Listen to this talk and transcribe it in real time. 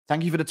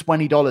Thank you for the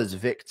 $20,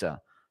 Victor.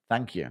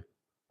 Thank you.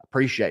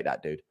 Appreciate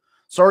that, dude.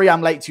 Sorry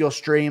I'm late to your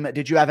stream.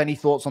 Did you have any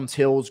thoughts on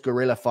Till's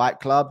Gorilla Fight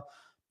Club?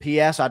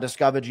 P.S. I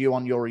discovered you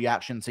on your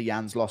reaction to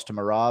Jan's loss to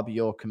Marab.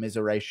 Your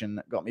commiseration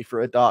got me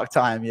through a dark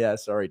time. Yeah,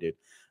 sorry, dude.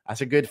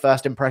 That's a good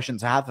first impression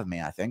to have of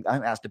me, I think. I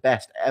think that's the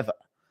best ever.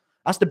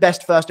 That's the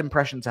best first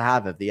impression to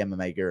have of the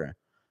MMA Guru.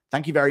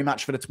 Thank you very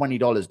much for the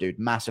 $20, dude.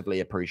 Massively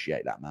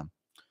appreciate that, man.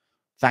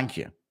 Thank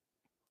you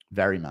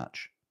very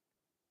much.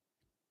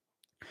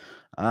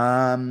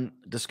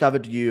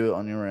 Discovered you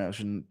on your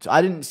reaction.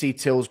 I didn't see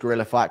Till's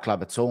Gorilla Fight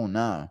Club at all,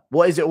 no.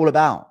 What is it all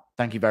about?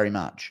 Thank you very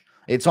much.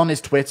 It's on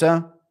his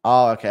Twitter.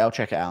 Oh, okay, I'll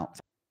check it out.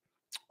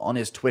 On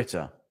his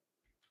Twitter.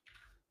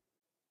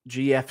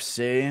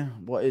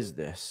 GFC. What is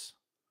this?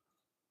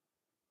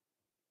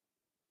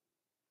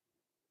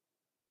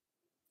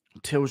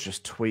 Till's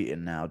just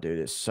tweeting now, dude.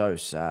 It's so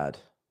sad.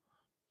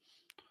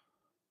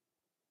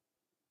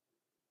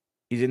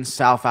 He's in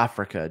South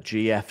Africa.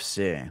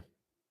 GFC.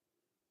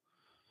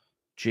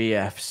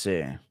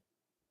 GFC.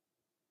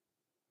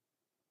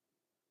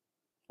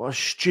 What a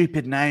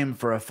stupid name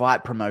for a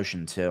fight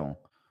promotion, Till.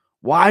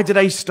 Why do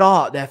they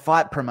start their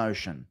fight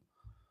promotion?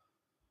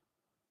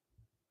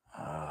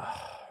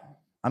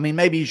 I mean,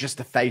 maybe he's just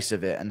the face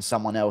of it and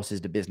someone else is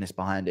the business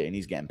behind it and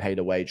he's getting paid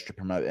a wage to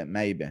promote it.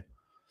 Maybe.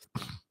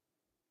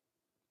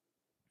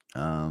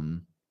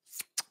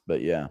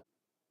 But yeah.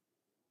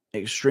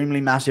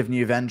 Extremely massive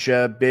new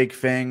venture. Big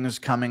things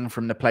coming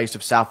from the place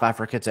of South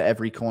Africa to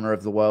every corner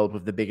of the world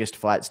with the biggest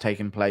fights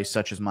taking place,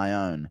 such as my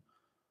own.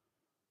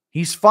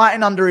 He's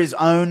fighting under his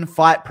own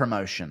fight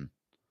promotion.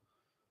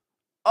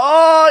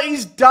 Oh,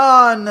 he's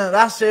done.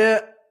 That's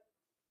it.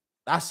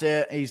 That's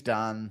it. He's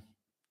done.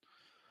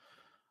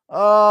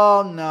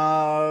 Oh,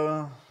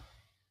 no.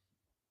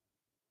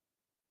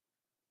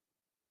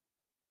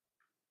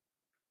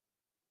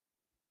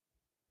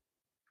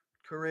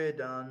 Career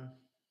done.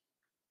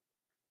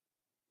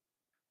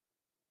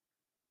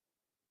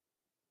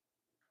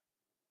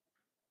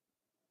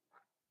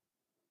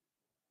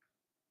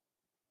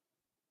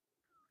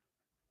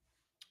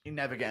 He's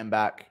never getting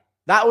back.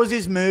 That was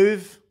his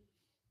move.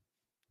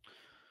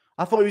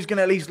 I thought he was going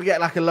to at least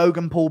get like a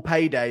Logan Paul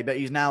payday, but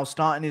he's now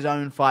starting his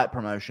own fight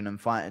promotion and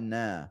fighting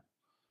there.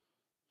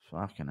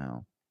 Fucking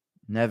hell.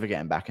 Never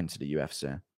getting back into the UFC.